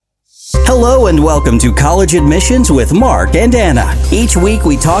Hello and welcome to College Admissions with Mark and Anna. Each week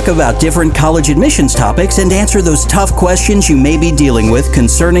we talk about different college admissions topics and answer those tough questions you may be dealing with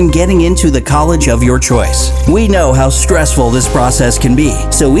concerning getting into the college of your choice. We know how stressful this process can be,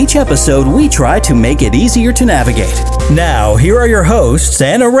 so each episode we try to make it easier to navigate. Now, here are your hosts,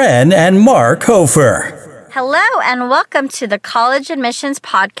 Anna Wren and Mark Hofer. Hello and welcome to the College Admissions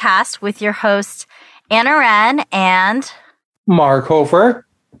Podcast with your hosts, Anna Wren and Mark Hofer.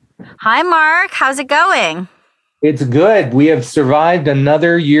 Hi, Mark. How's it going? It's good. We have survived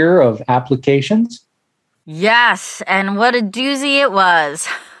another year of applications. Yes, and what a doozy it was.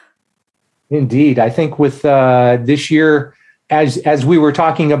 Indeed. I think with this year, as we were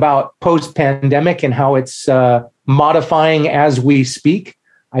talking about post-pandemic and how it's modifying as we speak,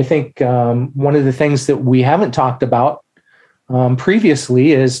 I think one of the things that we haven't talked about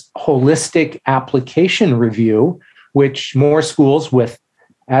previously is holistic application review, which more schools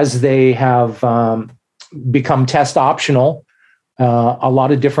as they have become test optional, a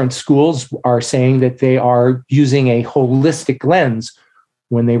lot of different schools are saying that they are using a holistic lens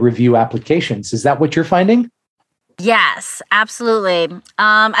when they review applications. Is that what you're finding? Yes, absolutely.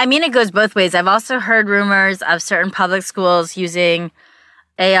 It goes both ways. I've also heard rumors of certain public schools using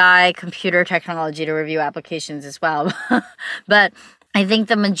AI, computer technology to review applications as well. But I think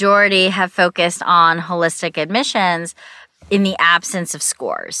the majority have focused on holistic admissions in the absence of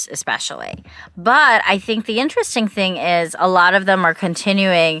scores, especially. But I think the interesting thing is a lot of them are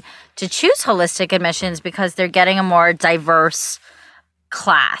continuing to choose holistic admissions because they're getting a more diverse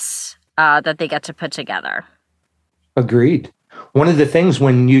class that they get to put together. Agreed. One of the things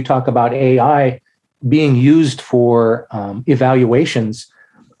when you talk about AI being used for evaluations,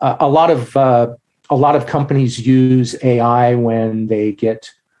 a lot of companies use AI when they get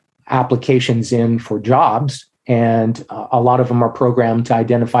applications in for jobs. And a lot of them are programmed to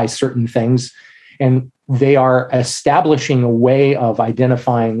identify certain things. And they are establishing a way of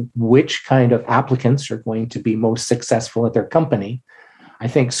identifying which kind of applicants are going to be most successful at their company. I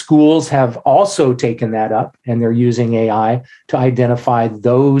think schools have also taken that up, and they're using AI to identify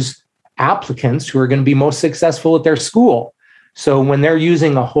those applicants who are going to be most successful at their school. So when they're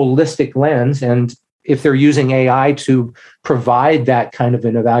using a holistic lens, and if they're using AI to provide that kind of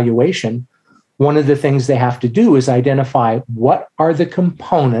an evaluation, one of the things they have to do is identify what are the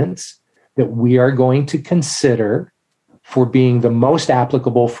components that we are going to consider for being the most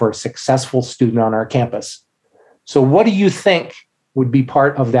applicable for a successful student on our campus. So what do you think would be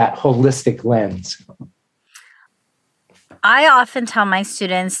part of that holistic lens? I often tell my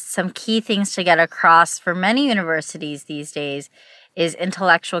students some key things to get across for many universities these days is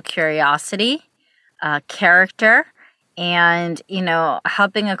intellectual curiosity, character, and,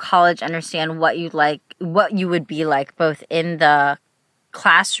 helping a college understand what you would be like both in the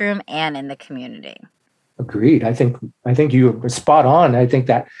classroom and in the community. Agreed. I think you were spot on. I think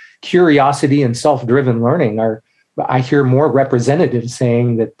that curiosity and self-driven learning I hear more representatives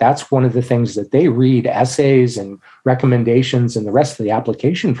saying that that's one of the things that they read essays and recommendations and the rest of the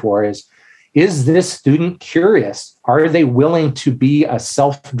application for is this student curious? Are they willing to be a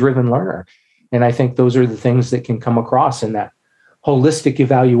self-driven learner? And I think those are the things that can come across in that holistic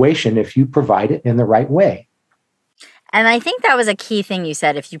evaluation if you provide it in the right way. And I think that was a key thing you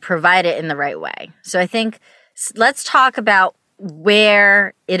said, if you provide it in the right way. So I think let's talk about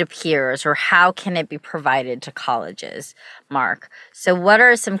where it appears or how can it be provided to colleges, Mark. So what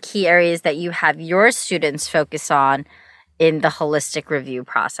are some key areas that you have your students focus on in the holistic review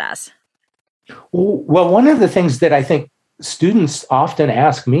process? Well, one of the things that I think students often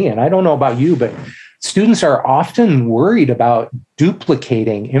ask me, and I don't know about you, but students are often worried about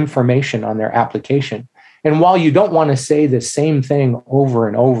duplicating information on their application. And while you don't want to say the same thing over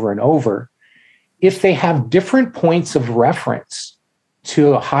and over and over, if they have different points of reference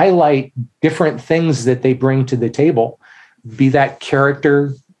to highlight different things that they bring to the table, be that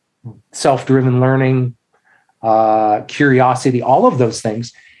character, self-driven learning, curiosity, all of those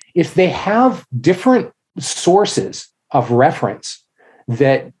things, if they have different sources of reference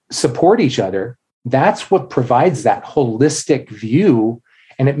that support each other, that's what provides that holistic view,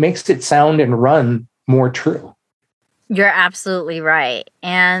 and it makes it sound and run more true. You're absolutely right.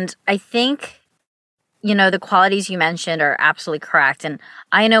 And I think, the qualities you mentioned are absolutely correct. And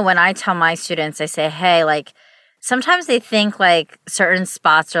I know when I tell my students, I say, hey, sometimes they think certain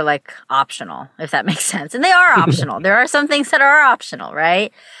spots are optional, if that makes sense. And they are optional. There are some things that are optional,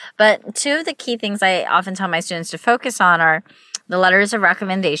 right? But two of the key things I often tell my students to focus on are the letters of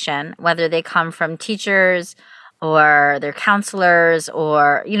recommendation, whether they come from teachers, or their counselors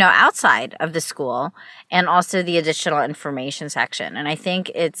or, outside of the school, and also the additional information section. And I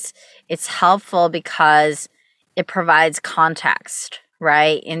think it's helpful because it provides context,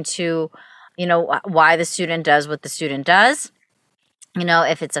 right, into, why the student does what the student does,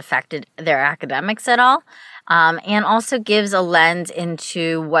 if it's affected their academics at all, and also gives a lens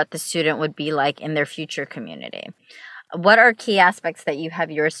into what the student would be like in their future community. What are key aspects that you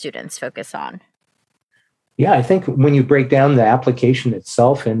have your students focus on? Yeah, I think when you break down the application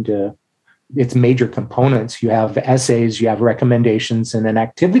itself into its major components, you have essays, you have recommendations, and an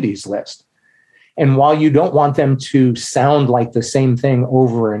activities list. And while you don't want them to sound like the same thing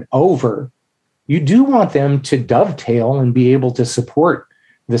over and over, you do want them to dovetail and be able to support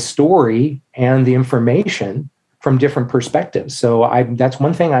the story and the information from different perspectives. So that's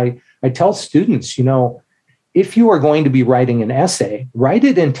one thing I tell students, if you are going to be writing an essay, write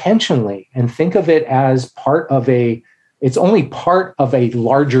it intentionally and think of it as it's only part of a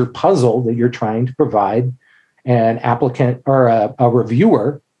larger puzzle that you're trying to provide an applicant or a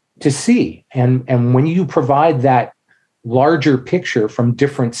reviewer to see. And when you provide that larger picture from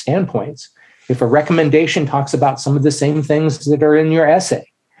different standpoints, if a recommendation talks about some of the same things that are in your essay,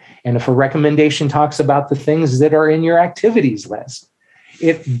 and if a recommendation talks about the things that are in your activities list,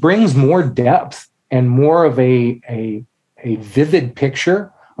 it brings more depth and more of a vivid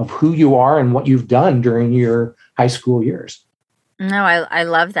picture of who you are and what you've done during your high school years. No, I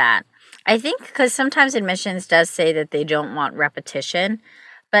love that. I think because sometimes admissions does say that they don't want repetition.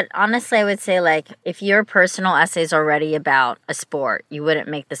 But honestly, I would say, if your personal essay is already about a sport, you wouldn't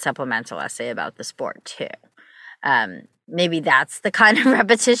make the supplemental essay about the sport too. Maybe that's the kind of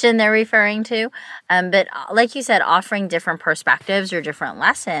repetition they're referring to. But like you said, offering different perspectives or different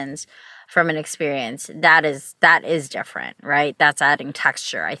lessons from an experience, that is different, right? That's adding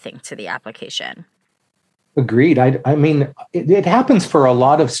texture, I think, to the application. Agreed. I mean, it happens for a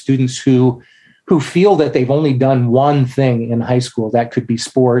lot of students who feel that they've only done one thing in high school. That could be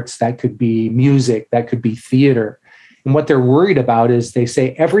sports, that could be music, that could be theater. And what they're worried about is they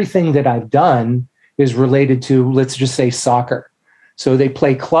say everything that I've done is related to, let's just say, soccer. So they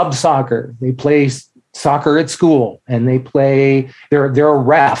play club soccer, they play soccer at school, and they're a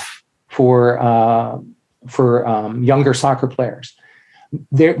ref for younger soccer players.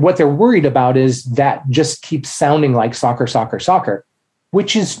 What they're worried about is that just keeps sounding like soccer, soccer, soccer,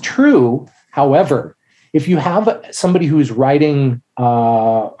 which is true. However, if you have somebody who's writing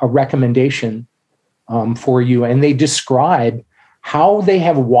a recommendation for you and they describe how they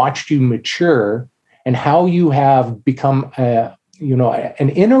have watched you mature and how you have become an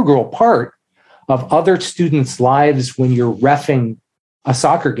integral part of other students' lives when you're reffing a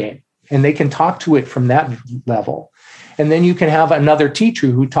soccer game, and they can talk to it from that level. And then you can have another teacher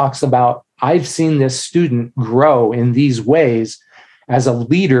who talks about, I've seen this student grow in these ways as a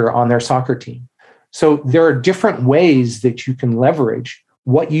leader on their soccer team. So there are different ways that you can leverage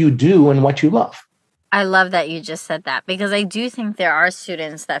what you do and what you love. I love that you just said that, because I do think there are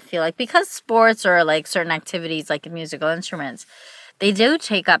students that feel like, because sports or certain activities like musical instruments, they do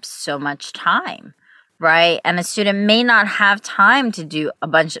take up so much time, right? And a student may not have time to do a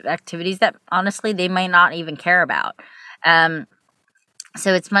bunch of activities that honestly they might not even care about.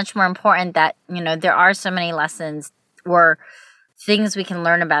 So it's much more important that, there are so many lessons or things we can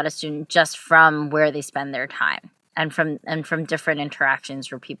learn about a student just from where they spend their time and from different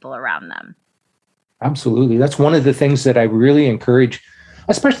interactions with people around them. Absolutely. That's one of the things that I really encourage,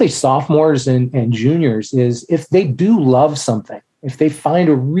 especially sophomores and juniors, is if they do love something, if they find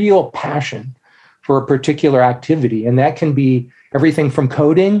a real passion for a particular activity, and that can be everything from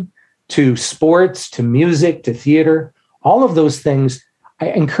coding to sports to music to theater, all of those things, I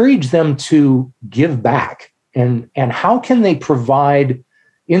encourage them to give back. And how can they provide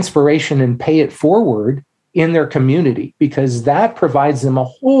inspiration and pay it forward in their community? Because that provides them a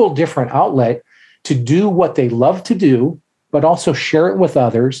whole different outlet to do what they love to do, but also share it with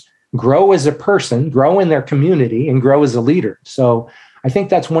others, grow as a person, grow in their community, and grow as a leader. So I think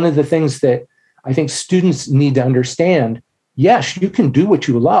that's one of the things that I think students need to understand. Yes, you can do what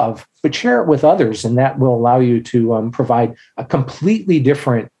you love, but share it with others, and that will allow you to provide a completely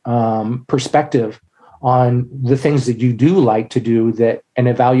different perspective on the things that you do like to do that an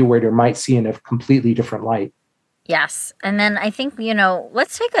evaluator might see in a completely different light. Yes. And then I think,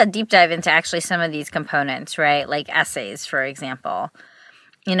 let's take a deep dive into actually some of these components, right? Like essays, for example.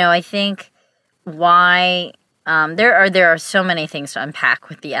 I think why there are so many things to unpack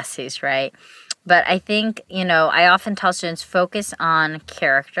with the essays, right? But I think, I often tell students focus on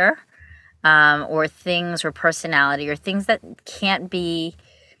character or things or personality or things that can't be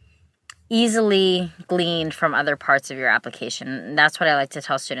easily gleaned from other parts of your application. And that's what I like to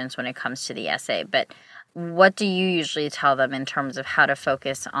tell students when it comes to the essay. But what do you usually tell them in terms of how to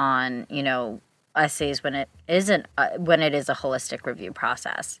focus on, essays when it is a holistic review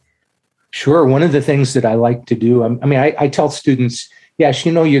process? Sure. One of the things that I like to do, I tell students, yes,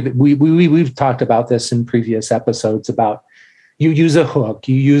 we've talked about this in previous episodes about you use a hook,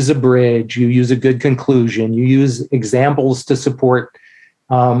 you use a bridge, you use a good conclusion, you use examples to support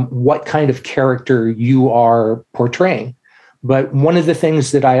what kind of character you are portraying. But one of the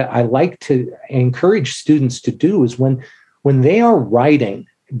things that I like to encourage students to do is when they are writing,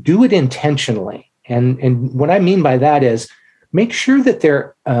 do it intentionally. And what I mean by that is make sure that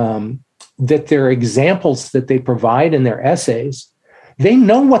their examples that they provide in their essays, they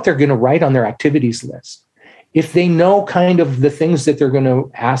know what they're going to write on their activities list. If they know kind of the things that they're going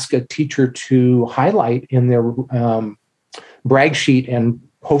to ask a teacher to highlight in their brag sheet and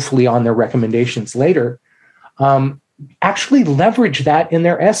hopefully on their recommendations later, actually leverage that in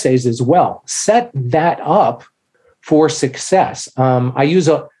their essays as well. Set that up for success. Do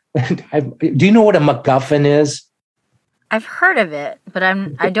you know what a MacGuffin is? I've heard of it, but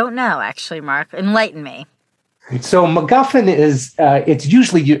I don't know actually, Mark. Enlighten me. So MacGuffin is it's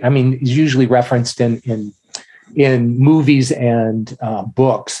usually referenced in movies and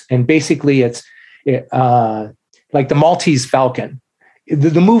books, and basically it's like the Maltese Falcon.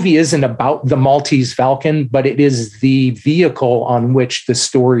 The movie isn't about the Maltese Falcon, but it is the vehicle on which the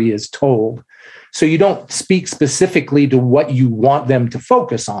story is told. So you don't speak specifically to what you want them to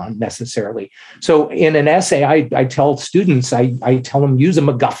focus on necessarily. So in an essay, I tell students, I tell them use a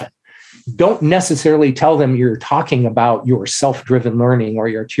MacGuffin. Don't necessarily tell them you're talking about your self-driven learning or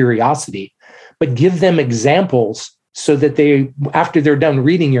your curiosity, but give them examples so that they, after they're done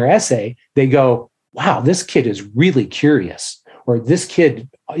reading your essay, they go, wow, this kid is really curious, or this kid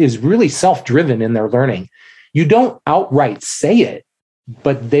is really self-driven in their learning. You don't outright say it,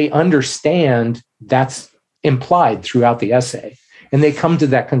 but they understand that's implied throughout the essay, and they come to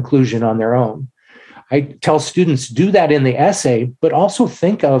that conclusion on their own. I tell students, do that in the essay, but also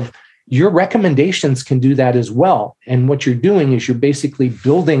think of your recommendations can do that as well. And what you're doing is you're basically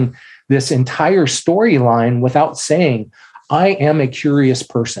building this entire storyline without saying, I am a curious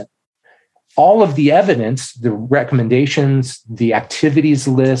person. All of the evidence, the recommendations, the activities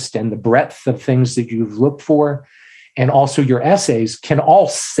list, and the breadth of things that you've looked for, and also your essays can all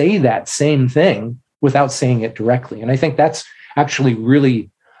say that same thing without saying it directly. And I think that's actually really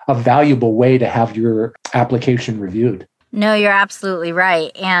a valuable way to have your application reviewed. No, you're absolutely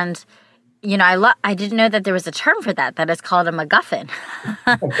right. And, I didn't know that there was a term for that is called a MacGuffin.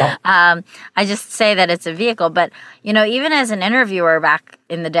 I just say that it's a vehicle. But, even as an interviewer back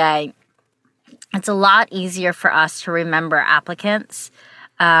in the day, it's a lot easier for us to remember applicants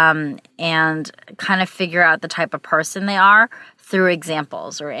and kind of figure out the type of person they are through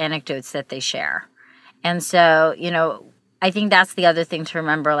examples or anecdotes that they share. And so, I think that's the other thing to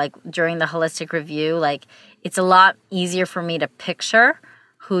remember, like during the holistic review, like it's a lot easier for me to picture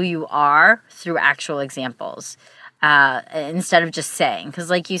who you are through actual examples instead of just saying, because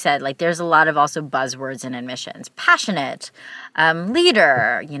like you said, like there's a lot of also buzzwords in admissions, passionate,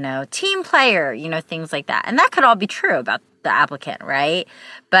 leader, team player, things like that. And that could all be true about the applicant, right?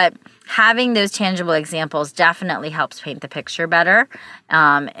 But having those tangible examples definitely helps paint the picture better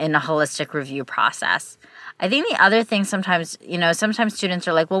in a holistic review process. I think the other thing sometimes students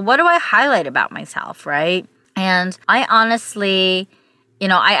are like, well, what do I highlight about myself, right? And I honestly,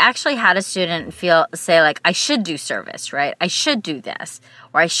 I actually had a student say like, I should do service, right? I should do this,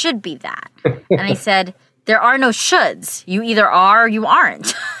 or I should be that. And I said, there are no shoulds. You either are or you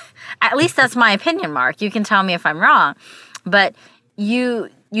aren't. At least that's my opinion, Mark. You can tell me if I'm wrong. But you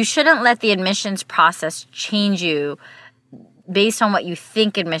shouldn't let the admissions process change you based on what you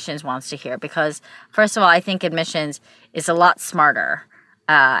think admissions wants to hear. Because first of all, I think admissions is a lot smarter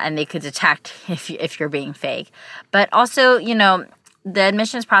and they could detect if you're being fake. But also, the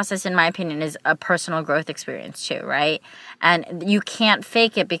admissions process, in my opinion, is a personal growth experience too, right? And you can't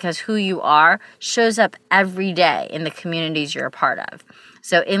fake it because who you are shows up every day in the communities you're a part of.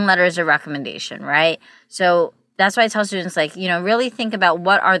 So in letters of recommendation, right? So that's why I tell students, like, really think about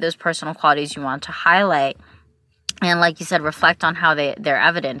what are those personal qualities you want to highlight. And like you said, reflect on how they're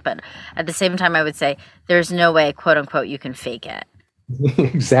evident. But at the same time, I would say there's no way, quote unquote, you can fake it.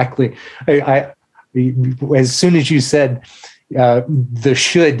 Exactly. I as soon as you said the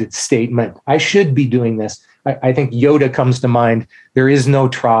should statement, I should be doing this, I think Yoda comes to mind. There is no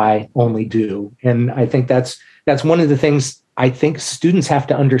try, only do. And I think that's one of the things I think students have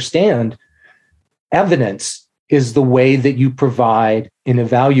to understand. Evidence is the way that you provide an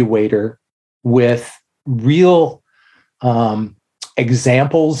evaluator with real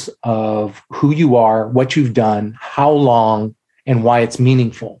examples of who you are, what you've done, how long, and why it's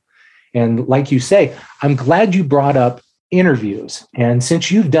meaningful. And like you say, I'm glad you brought up interviews. And since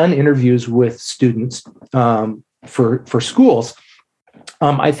you've done interviews with students for schools,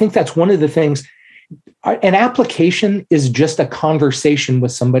 I think that's one of the things. An application is just a conversation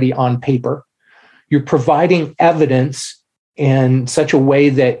with somebody on paper. You're providing evidence in such a way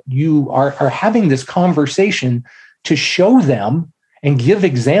that you are having this conversation to show them and give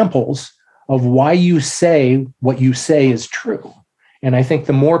examples of why you say what you say is true. And I think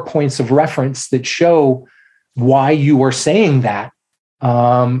the more points of reference that show why you are saying that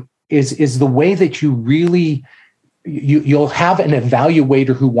is the way that you really, you'll have an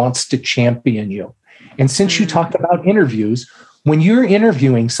evaluator who wants to champion you. And since you talked about interviews, when you're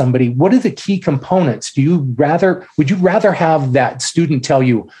interviewing somebody, what are the key components? Would you rather have that student tell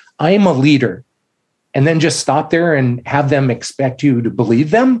you, I'm a leader, and then just stop there and have them expect you to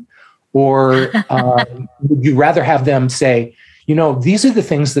believe them? Or would you rather have them say, these are the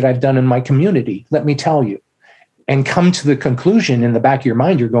things that I've done in my community, let me tell you, and come to the conclusion in the back of your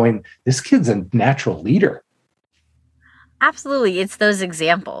mind, you're going, this kid's a natural leader. Absolutely. It's those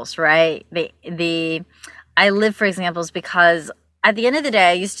examples, right? I live for examples because at the end of the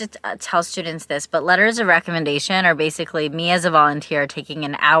day, I used to tell students this, but letters of recommendation are basically me as a volunteer taking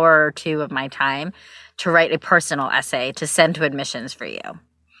an hour or two of my time to write a personal essay to send to admissions for you.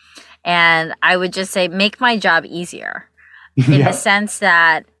 And I would just say, make my job easier in the sense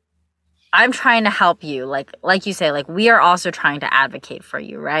that I'm trying to help you. Like you say, we are also trying to advocate for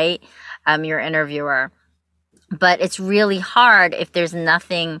you, right? Your interviewer. But it's really hard if there's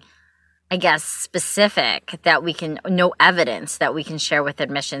nothing, I guess, specific that no evidence that we can share with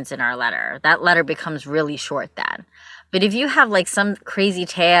admissions in our letter. That letter becomes really short then. But if you have some crazy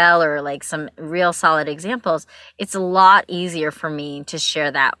tale or some real solid examples, it's a lot easier for me to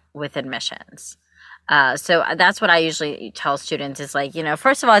share that with admissions. So that's what I usually tell students is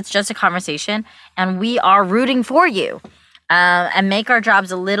first of all, it's just a conversation and we are rooting for you and make our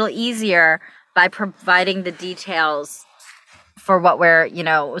jobs a little easier by providing the details for what we're,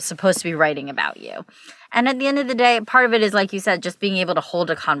 supposed to be writing about you. And at the end of the day, part of it is, like you said, just being able to hold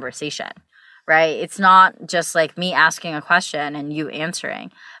a conversation, right? It's not just me asking a question and you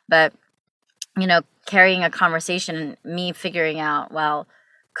answering, but, carrying a conversation and me figuring out, well,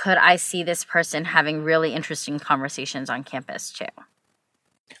 could I see this person having really interesting conversations on campus too?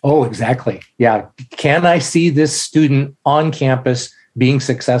 Oh, exactly. Yeah. Can I see this student on campus being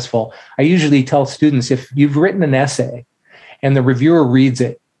successful? I usually tell students, if you've written an essay and the reviewer reads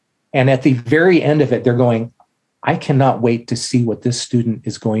it, and at the very end of it, they're going, I cannot wait to see what this student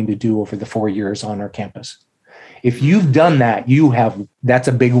is going to do over the 4 years on our campus. If you've done that, that's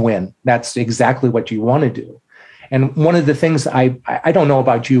a big win. That's exactly what you want to do. And one of the things I don't know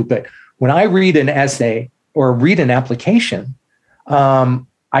about you, but when I read an essay or read an application, a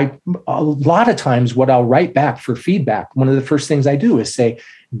lot of times what I'll write back for feedback, one of the first things I do is say,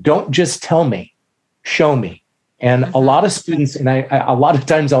 don't just tell me, show me. And a lot of students, and a lot of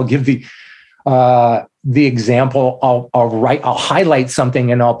times I'll give the example, I'll highlight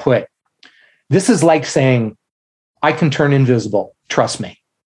something and I'll put, this is like saying, I can turn invisible, trust me.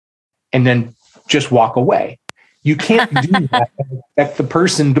 And then just walk away. You can't do that and expect the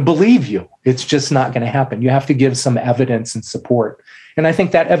person to believe you. It's just not going to happen. You have to give some evidence and support. And I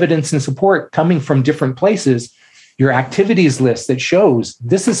think that evidence and support coming from different places, your activities list that shows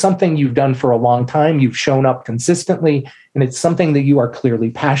this is something you've done for a long time, you've shown up consistently, and it's something that you are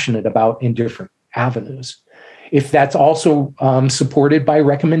clearly passionate about in different avenues. If that's also supported by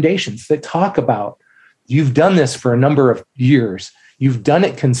recommendations that talk about, you've done this for a number of years, you've done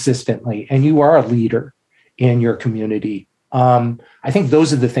it consistently, and you are a leader in your community. I think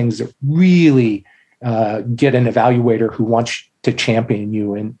those are the things that really get an evaluator who wants to champion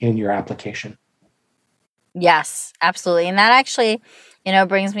you in your application. Yes, absolutely. And that actually,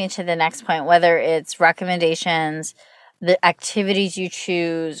 brings me to the next point, whether it's recommendations, the activities you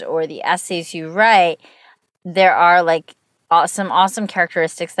choose, or the essays you write, there are some awesome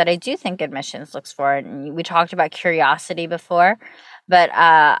characteristics that I do think admissions looks for. And we talked about curiosity before. But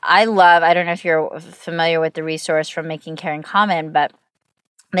I don't know if you're familiar with the resource from Making Caring Common, but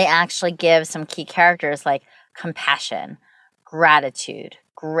they actually give some key characters like compassion, gratitude,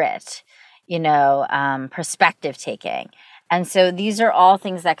 grit, perspective taking. And so these are all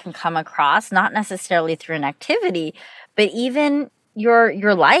things that can come across, not necessarily through an activity, but even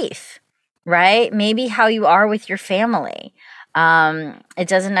your life, right? Maybe how you are with your family. It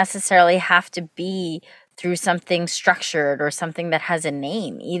doesn't necessarily have to be through something structured or something that has a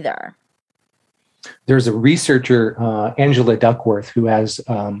name either. there's a researcher, Angela Duckworth, who has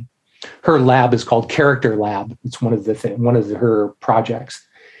her lab is called Character Lab. It's one of her projects,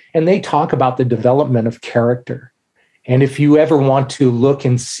 and they talk about the development of character. And if you ever want to look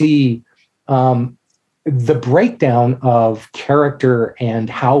and see the breakdown of character and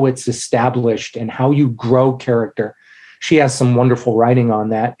how it's established and how you grow character, she has some wonderful writing on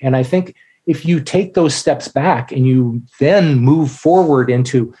that. And I think if you take those steps back and you then move forward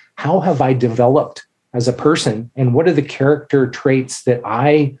into how have I developed as a person and what are the character traits that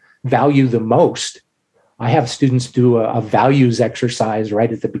I value the most? I have students do a values exercise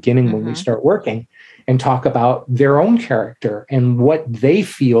right at the beginning when we start working and talk about their own character and what they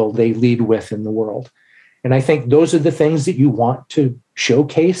feel they lead with in the world. And I think those are the things that you want to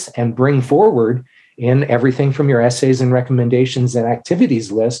showcase and bring forward in everything from your essays and recommendations and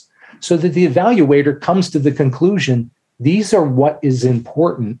activities list, so that the evaluator comes to the conclusion, these are what is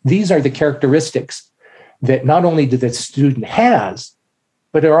important. These are the characteristics that not only do the student has,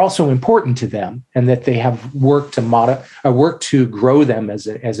 but are also important to them, and that they have worked to grow them as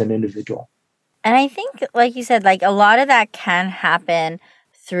an individual. And I think, like you said, like a lot of that can happen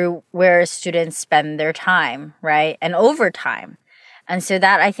through where students spend their time, right? And overtime. And so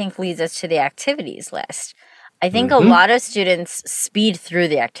that, I think, leads us to the activities list. I think a lot of students speed through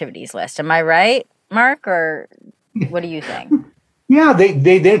the activities list. Am I right, Mark? Or what do you think? Yeah,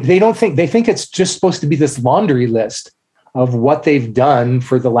 they don't think, they think it's just supposed to be this laundry list of what they've done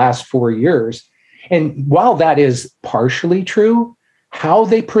for the last 4 years. And while that is partially true, how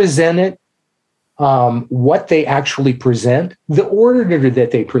they present it, what they actually present, the order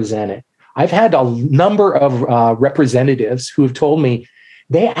that they present it. I've had a number of representatives who have told me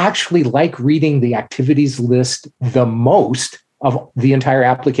they actually like reading the activities list the most of the entire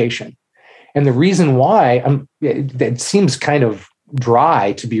application. And the reason why, it seems kind of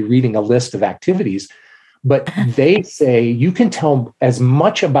dry to be reading a list of activities, but they say you can tell as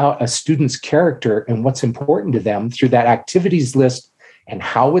much about a student's character and what's important to them through that activities list and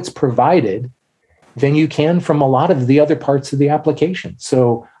how it's provided than you can from a lot of the other parts of the application.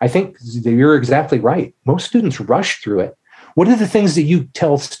 So I think you're exactly right. Most students rush through it. What are the things that you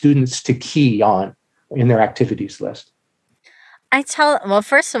tell students to key on in their activities list? Well,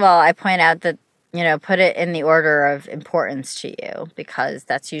 first of all, I point out that, put it in the order of importance to you, because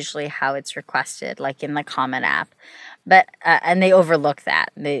that's usually how it's requested, like in the Common App. But and they overlook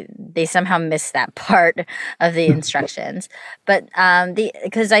that. They somehow miss that part of the instructions. But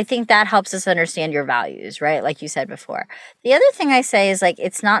because I think that helps us understand your values, right? Like you said before. The other thing I say is, like,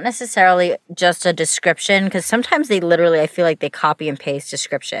 it's not necessarily just a description, because sometimes I feel like they copy and paste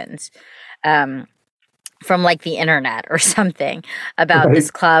descriptions from like the internet or something about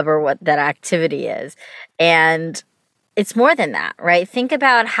this club or what that activity is. And it's more than that, right? Think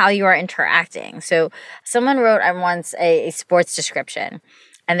about how you are interacting. So someone wrote once a sports description,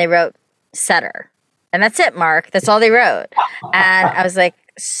 and they wrote setter. And that's it, Mark. That's all they wrote. And I was like,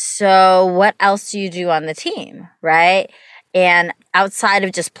 so what else do you do on the team, right? And outside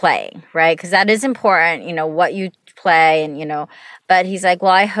of just playing, right? Because that is important, what you play and, but he's like,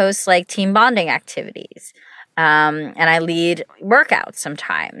 well, I host like team bonding activities. And I lead workouts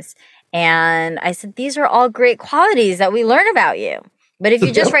sometimes. And I said, these are all great qualities that we learn about you. But if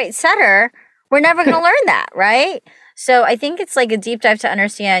you just write setter, we're never going to learn that, right? So I think it's like a deep dive to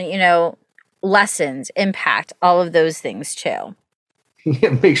understand, lessons, impact, all of those things too.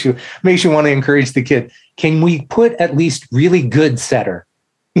 It makes you want to encourage the kid. Can we put at least really good setter?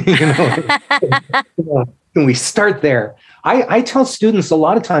 Can we start there? I tell students a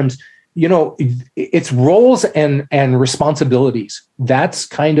lot of times, it's roles and responsibilities. That's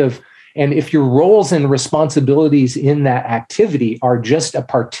kind of, and if your roles and responsibilities in that activity are just a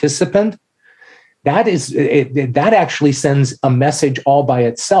participant, that actually sends a message all by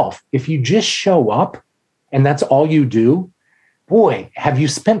itself. If you just show up and that's all you do, boy, have you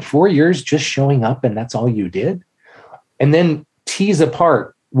spent 4 years just showing up and that's all you did? And then tease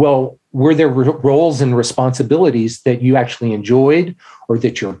apart, well, were there roles and responsibilities that you actually enjoyed or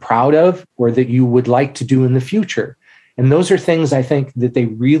that you're proud of or that you would like to do in the future? And those are things I think that they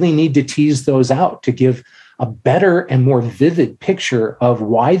really need to tease those out to give a better and more vivid picture of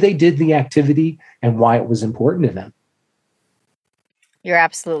why they did the activity and why it was important to them. You're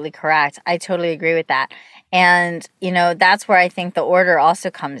absolutely correct. I totally agree with that. And, that's where I think the order also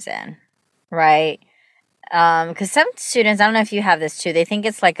comes in, right? Because some students, I don't know if you have this too, they think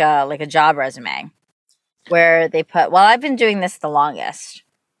it's like a job resume where they put, well, I've been doing this the longest.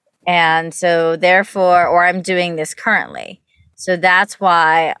 And so therefore, or I'm doing this currently. So that's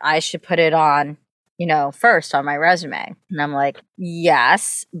why I should put it on, first on my resume. And I'm like,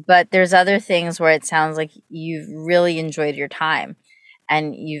 yes, but there's other things where it sounds like you've really enjoyed your time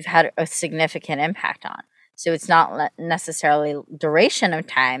and you've had a significant impact on. So it's not necessarily duration of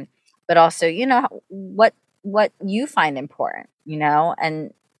time, but also, what you find important,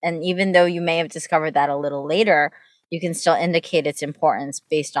 and even though you may have discovered that a little later, you can still indicate its importance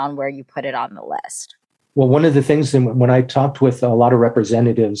based on where you put it on the list. Well, one of the things when I talked with a lot of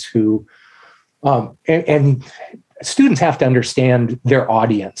representatives who, and students have to understand their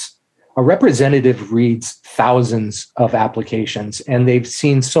audience. A representative reads thousands of applications and they've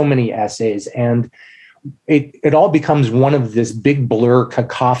seen so many essays, and it all becomes one of this big blur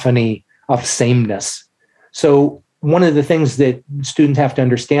cacophony of sameness. So one of the things that students have to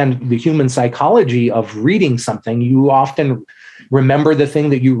understand, the human psychology of reading something, you often remember the thing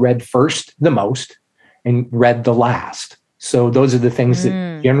that you read first the most and read the last. So those are the things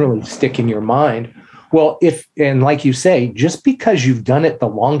that generally stick in your mind. Well, and like you say, just because you've done it the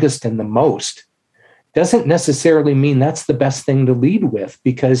longest and the most doesn't necessarily mean that's the best thing to lead with,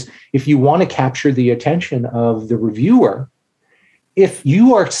 because if you want to capture the attention of the reviewer, if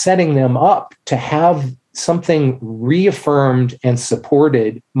you are setting them up to have something reaffirmed and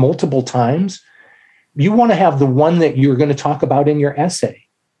supported multiple times, you want to have the one that you're going to talk about in your essay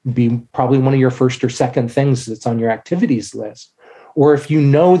be probably one of your first or second things that's on your activities list. Or if you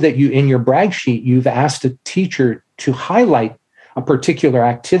know that in your brag sheet, you've asked a teacher to highlight a particular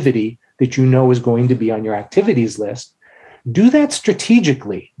activity that you know is going to be on your activities list, do that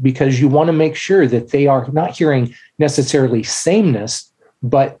strategically, because you want to make sure that they are not hearing necessarily sameness,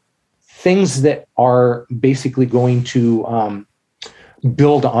 but things that are basically going to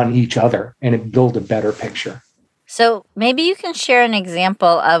build on each other and build a better picture. So maybe you can share an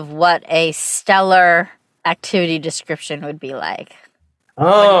example of what a stellar activity description would be like. When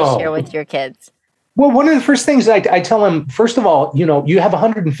you share with your kids. Well, one of the first things I tell them, first of all, you have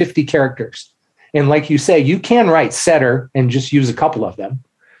 150 characters. And like you say, you can write setter and just use a couple of them.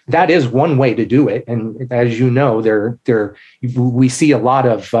 That is one way to do it. And as you know, we see a lot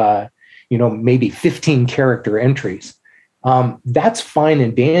of, maybe 15 character entries. That's fine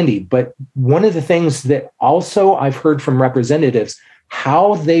and dandy. But one of the things that also I've heard from representatives,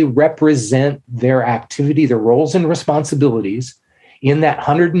 how they represent their activity, their roles and responsibilities in that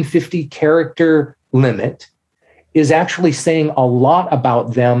 150 character limit is actually saying a lot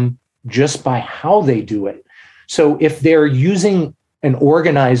about them just by how they do it. So if they're using an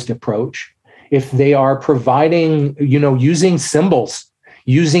organized approach, if they are providing, using symbols,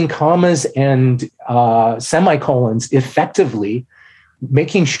 using commas and semicolons effectively,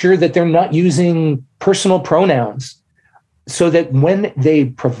 making sure that they're not using personal pronouns, so that when they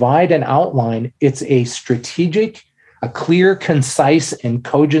provide an outline, it's a strategic, a clear, concise, and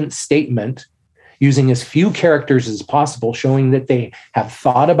cogent statement using as few characters as possible, showing that they have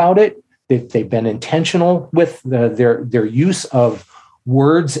thought about it, that they've been intentional with their use of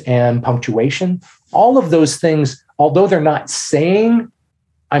words and punctuation. All of those things, although they're not saying,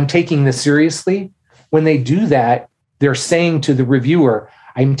 I'm taking this seriously, when they do that, they're saying to the reviewer,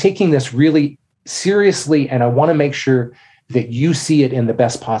 I'm taking this really seriously, and I want to make sure that you see it in the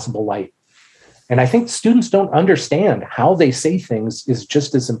best possible light. And I think students don't understand how they say things is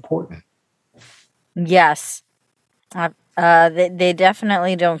just as important. Yes. They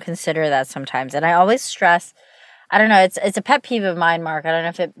definitely don't consider that sometimes. And I always stress, I don't know, it's a pet peeve of mine, Mark. I don't know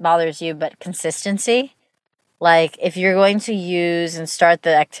if it bothers you, but consistency. Like if you're going to use and start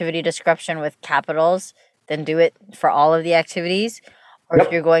the activity description with capitals, then do it for all of the activities. Or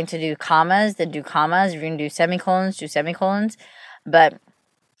If you're going to do commas, then do commas. If you're going to do semicolons, do semicolons. But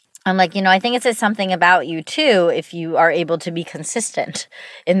I'm like, I think it says something about you too if you are able to be consistent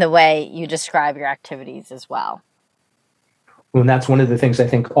in the way you describe your activities as well. Well, and that's one of the things I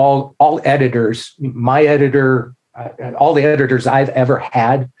think all editors, my editor, all the editors I've ever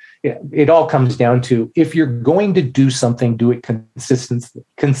had, it all comes down to, if you're going to do something, do it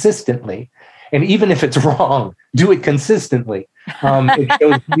consistently. And even if it's wrong, do it consistently. It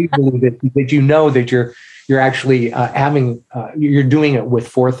shows people that you're actually you're doing it with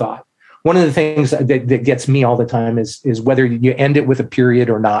forethought. One of the things that gets me all the time is whether you end it with a period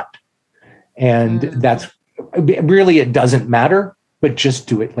or not. And that's really, it doesn't matter, but just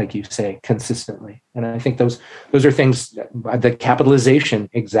do it, like you say, consistently. And I think those are things, the capitalization,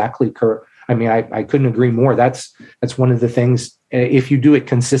 exactly. I mean, I couldn't agree more. That's one of the things. If you do it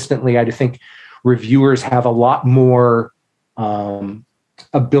consistently, I think reviewers have a lot more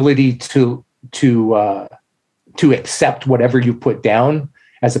ability to accept whatever you put down,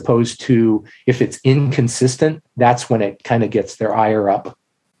 as opposed to if it's inconsistent, that's when it kind of gets their ire up.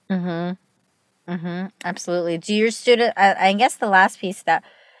 Mm-hmm. Absolutely. Do your student, I guess the last piece that,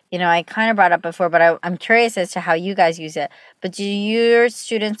 I kind of brought up before, but I'm curious as to how you guys use it. But do your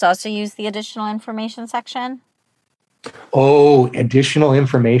students also use the additional information section? Oh, additional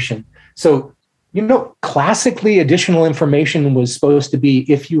information. So, classically, additional information was supposed to be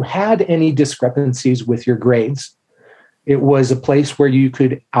if you had any discrepancies with your grades, it was a place where you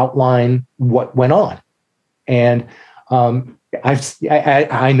could outline what went on. And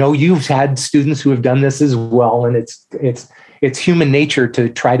I know you've had students who have done this as well, and it's human nature to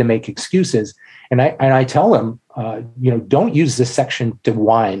try to make excuses. And I tell them, don't use this section to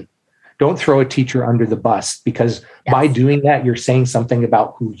whine. Don't throw a teacher under the bus, because by doing that, you're saying something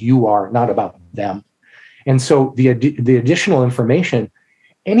about who you are, not about them. And so the additional information,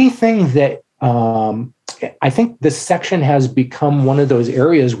 anything that I think this section has become one of those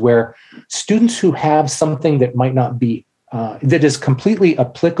areas where students who have something that might not be, that is completely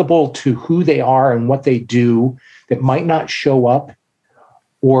applicable to who they are and what they do, that might not show up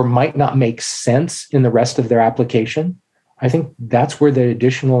or might not make sense in the rest of their application. I think that's where the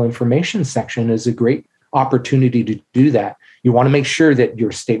additional information section is a great opportunity to do that. You want to make sure that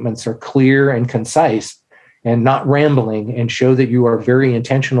your statements are clear and concise and not rambling, and show that you are very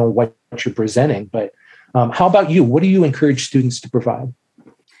intentional what you're presenting. But how about you? What do you encourage students to provide?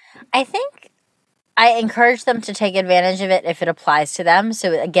 I think I encourage them to take advantage of it if it applies to them.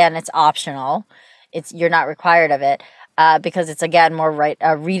 So again, it's optional. You're not required of it. Because it's, again, more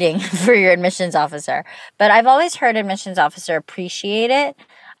reading for your admissions officer. But I've always heard admissions officer appreciate it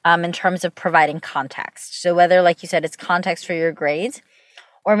in terms of providing context. So whether, like you said, it's context for your grades,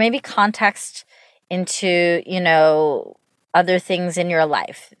 or maybe context into, other things in your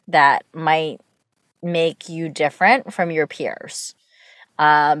life that might make you different from your peers.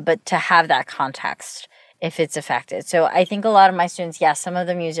 But to have that context if it's affected. So I think a lot of my students, yes, some of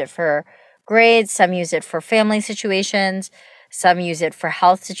them use it for grades, some use it for family situations, some use it for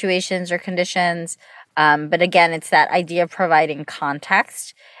health situations or conditions. But again, it's that idea of providing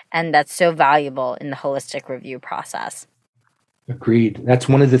context, and that's so valuable in the holistic review process. Agreed. That's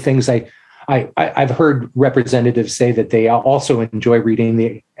one of the things I've heard representatives say, that they also enjoy reading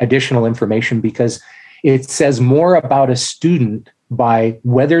the additional information because it says more about a student by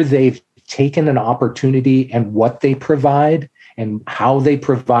whether they've taken an opportunity and what they provide and how they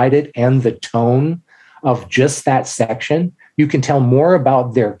provide it, and the tone of just that section. You can tell more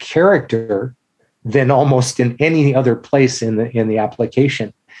about their character than almost in any other place in the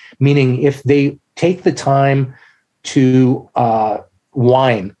application. Meaning, if they take the time to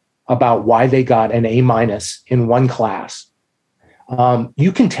whine about why they got an A- in one class,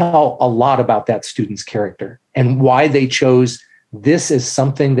 you can tell a lot about that student's character and why they chose this as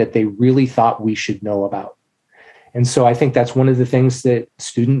something that they really thought we should know about. And so I think that's one of the things that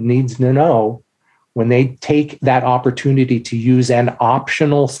student needs to know when they take that opportunity to use an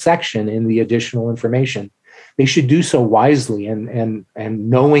optional section in the additional information. They should do so wisely and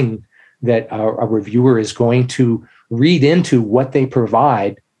knowing that a reviewer is going to read into what they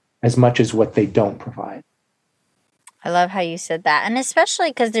provide as much as what they don't provide. I love how you said that. And especially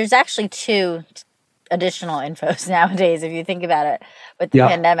because there's actually two additional infos nowadays, if you think about it, with the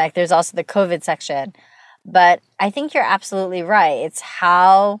pandemic. There's also the COVID section. But I think you're absolutely right. It's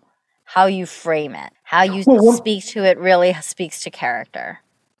how you frame it, how you speak to it really speaks to character.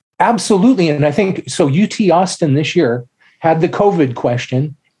 Absolutely. And I think, so UT Austin this year had the COVID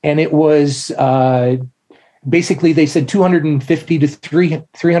question, and it was basically, they said 250 to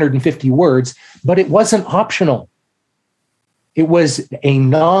 350 words, but it wasn't optional. It was a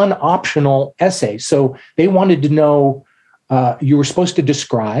non-optional essay. So they wanted to know, you were supposed to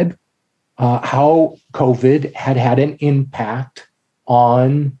describe how COVID had an impact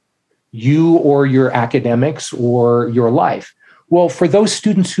on you or your academics or your life. Well, for those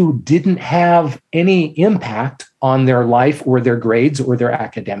students who didn't have any impact on their life or their grades or their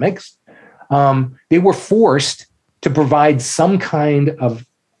academics, they were forced to provide some kind of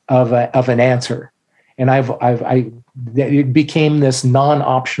an answer. And it became this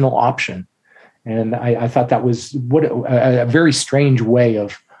non-optional option. And I thought that was a very strange way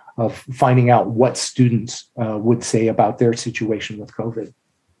of finding out what students would say about their situation with COVID.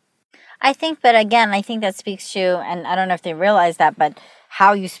 I think that speaks to, and I don't know if they realize that, but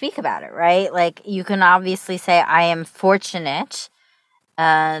how you speak about it, right? Like, you can obviously say, I am fortunate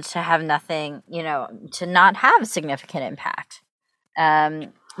to have nothing, to not have significant impact.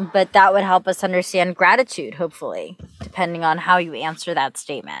 But that would help us understand gratitude, hopefully, depending on how you answer that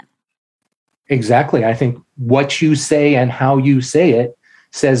statement. Exactly. I think what you say and how you say it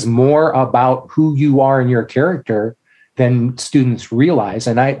says more about who you are and your character than students realize.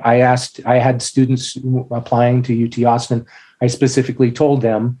 And I had students applying to UT Austin. I specifically told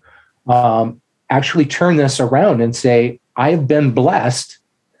them, actually turn this around and say, I've been blessed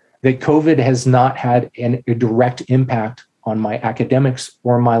that COVID has not had a direct impact on my academics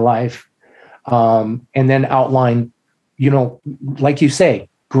or my life. And then outline, like you say,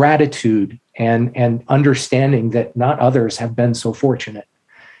 gratitude and understanding that not others have been so fortunate.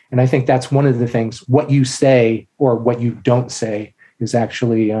 And I think that's one of the things, what you say or what you don't say is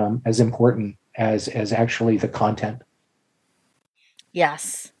actually as important as actually the content.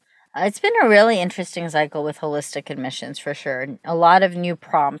 Yes. It's been a really interesting cycle with holistic admissions for sure. A lot of new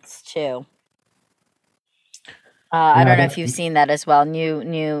prompts too. I don't know if you've seen that as well.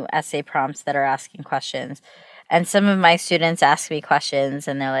 New essay prompts that are asking questions. And some of my students ask me questions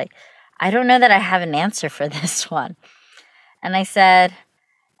and they're like, I don't know that I have an answer for this one. And I said,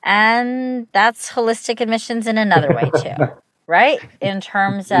 and that's holistic admissions in another way too, right? In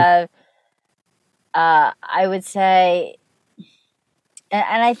terms of, I would say,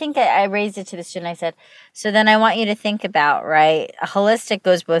 and I think I raised it to the student. I said, so then I want you to think about, right? Holistic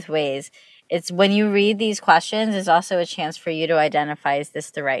goes both ways. It's when you read these questions, it's also a chance for you to identify, is this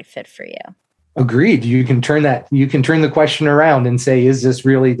the right fit for you? Agreed. You can turn the question around and say, is this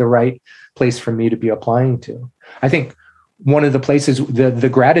really the right place for me to be applying to? I think one of the places,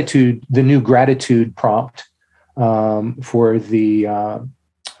 the new gratitude prompt for the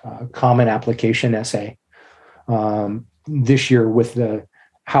common application essay this year with the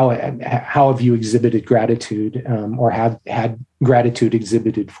how have you exhibited gratitude or have had gratitude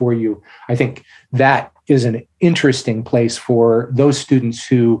exhibited for you? I think that is an interesting place for those students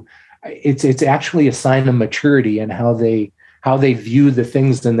who it's actually a sign of maturity and how they view the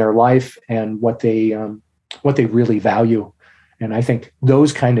things in their life and what they really value. And I think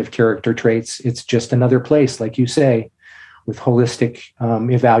those kind of character traits, it's just another place, like you say, with holistic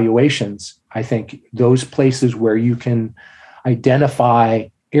evaluations. I think those places where you can identify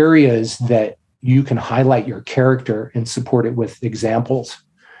areas that you can highlight your character and support it with examples.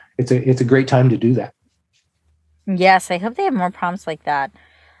 It's a great time to do that. Yes, I hope they have more prompts like that.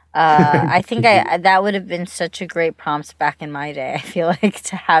 I think that would have been such a great prompt back in my day. I feel like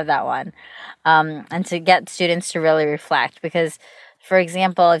to have that one, and to get students to really reflect. Because, for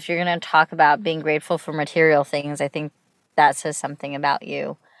example, if you're going to talk about being grateful for material things, I think that says something about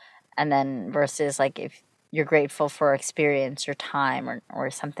you. And then versus like if you're grateful for experience or time or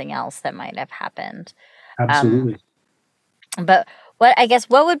something else that might have happened. Absolutely. But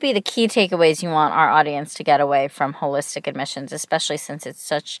what would be the key takeaways you want our audience to get away from holistic admissions, especially since it's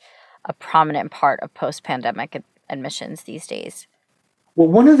such a prominent part of post-pandemic admissions these days? Well,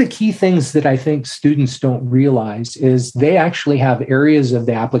 one of the key things that I think students don't realize is they actually have areas of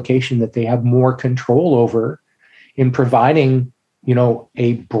the application that they have more control over in providing,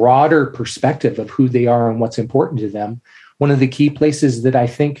 a broader perspective of who they are and what's important to them. One of the key places that I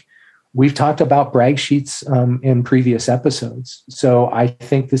think we've talked about brag sheets in previous episodes. So I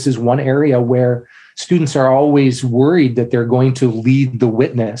think this is one area where students are always worried that they're going to lead the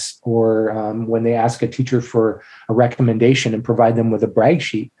witness or when they ask a teacher for a recommendation and provide them with a brag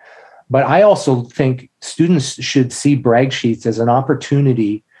sheet. But I also think students should see brag sheets as an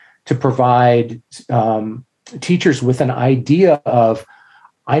opportunity to provide teachers with an idea of,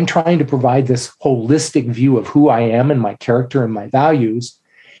 I'm trying to provide this holistic view of who I am and my character and my values.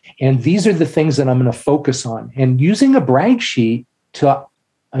 And these are the things that I'm going to focus on. And using a brag sheet to,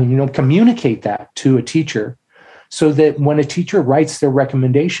 communicate that to a teacher so that when a teacher writes their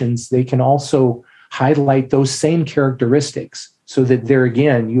recommendations, they can also highlight those same characteristics so that there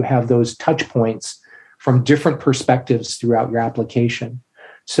again, you have those touch points from different perspectives throughout your application.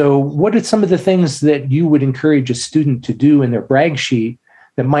 So what are some of the things that you would encourage a student to do in their brag sheet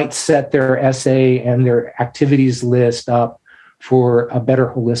that might set their essay and their activities list up for a better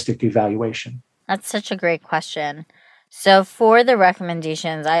holistic evaluation? That's such a great question. So for the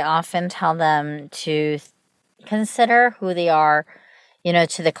recommendations, I often tell them to consider who they are,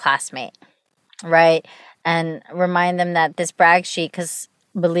 to the classmate, right? And remind them that this brag sheet, because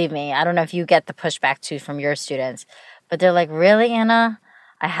believe me, I don't know if you get the pushback too from your students, but they're like, really, Anna?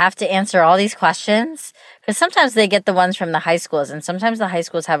 I have to answer all these questions? Because sometimes they get the ones from the high schools, and sometimes the high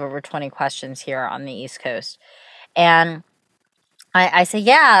schools have over 20 questions here on the East Coast. And I say,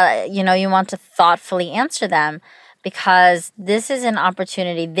 yeah, you want to thoughtfully answer them because this is an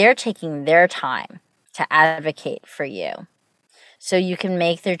opportunity. They're taking their time to advocate for you. So you can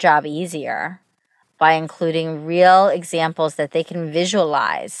make their job easier by including real examples that they can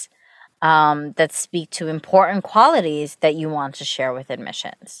visualize that speak to important qualities that you want to share with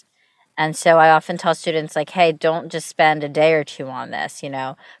admissions. And so I often tell students, like, hey, don't just spend a day or two on this,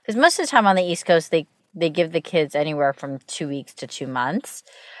 because most of the time on the East Coast, they give the kids anywhere from 2 weeks to 2 months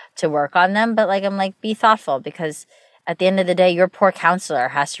to work on them. But I'm like, be thoughtful, because at the end of the day, your poor counselor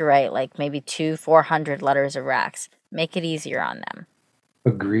has to write like maybe 400 letters of recs. Make it easier on them.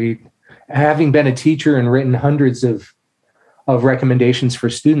 Agreed. Having been a teacher and written hundreds of recommendations for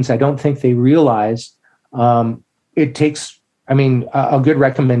students, I don't think they realize it takes, a good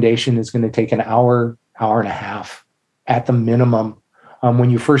recommendation is going to take an hour and a half at the minimum. When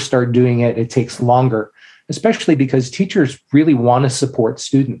you first start doing it, it takes longer, especially because teachers really want to support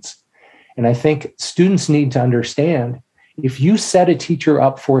students. And I think students need to understand, if you set a teacher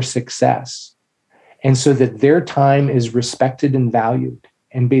up for success, and so that their time is respected and valued,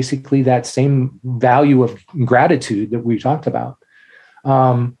 and basically that same value of gratitude that we talked about,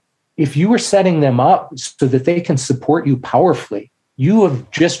 if you are setting them up so that they can support you powerfully, you have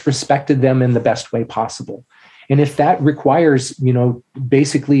just respected them in the best way possible. And if that requires,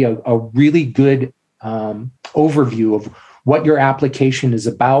 basically a really good overview of what your application is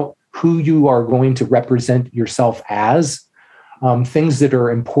about, who you are going to represent yourself as, things that are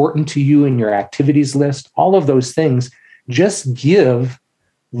important to you in your activities list, all of those things, just give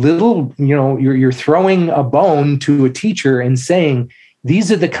little, you're throwing a bone to a teacher and saying,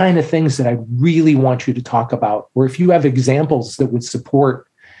 these are the kind of things that I really want you to talk about. Or if you have examples that would support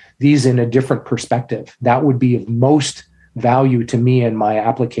these in a different perspective, that would be of most value to me in my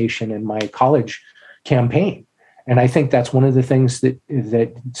application and my college campaign. And I think that's one of the things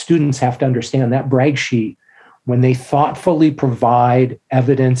that students have to understand. That brag sheet, when they thoughtfully provide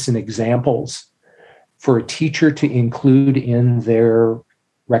evidence and examples for a teacher to include in their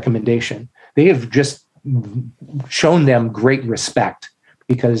recommendation, they have just shown them great respect,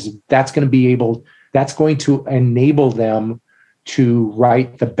 because that's going to enable them to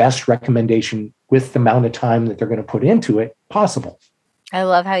write the best recommendation with the amount of time that they're going to put into it possible. I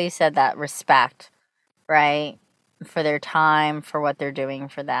love how you said that, respect, right? For their time, for what they're doing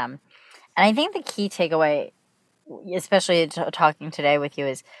for them. And I think the key takeaway, especially talking today with you,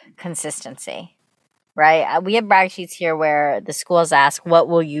 is consistency, right? We have brag sheets here where the schools ask, what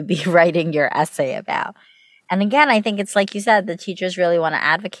will you be writing your essay about? And again, I think it's like you said, the teachers really want to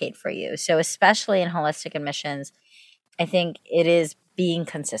advocate for you. So especially in holistic admissions, I think it is being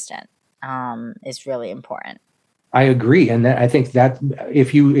consistent is really important. I agree. And I think that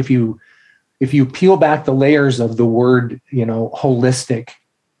if you peel back the layers of the word, holistic,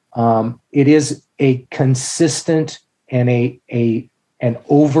 it is a consistent and an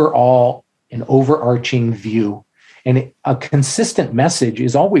overarching view. And a consistent message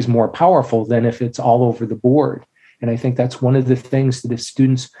is always more powerful than if it's all over the board. And I think that's one of the things that if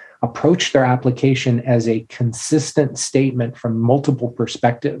students approach their application as a consistent statement from multiple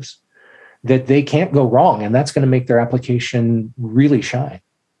perspectives, that they can't go wrong. And that's going to make their application really shine.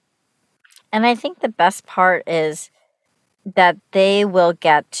 And I think the best part is that they will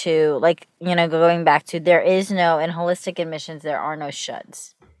get to, going back to, there is no, in holistic admissions, there are no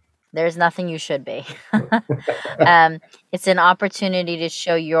shoulds. There's nothing you should be. It's an opportunity to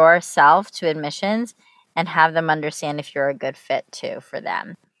show yourself to admissions and have them understand if you're a good fit too for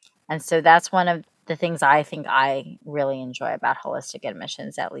them. And so that's one of the things I think I really enjoy about holistic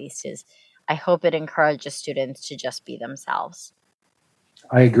admissions, at least, is I hope it encourages students to just be themselves.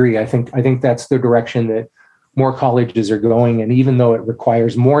 I agree. I think that's the direction that more colleges are going. And even though it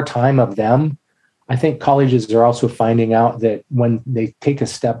requires more time of them, I think colleges are also finding out that when they take a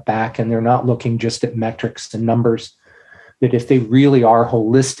step back and they're not looking just at metrics and numbers, that if they really are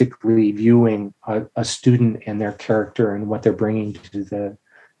holistically viewing a student and their character and what they're bringing to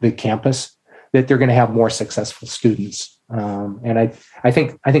the campus, that they're going to have more successful students. And I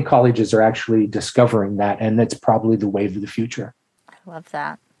think colleges are actually discovering that, and that's probably the wave of the future. I love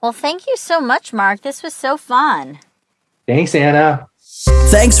that. Well, thank you so much, Mark. This was so fun. Thanks, Anna.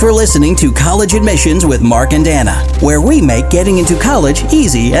 Thanks for listening to College Admissions with Mark and Anna, where we make getting into college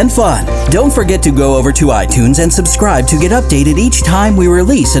easy and fun. Don't forget to go over to iTunes and subscribe to get updated each time we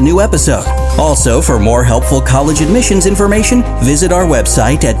release a new episode. Also, for more helpful college admissions information, visit our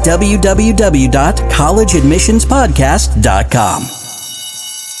website at www.collegeadmissionspodcast.com.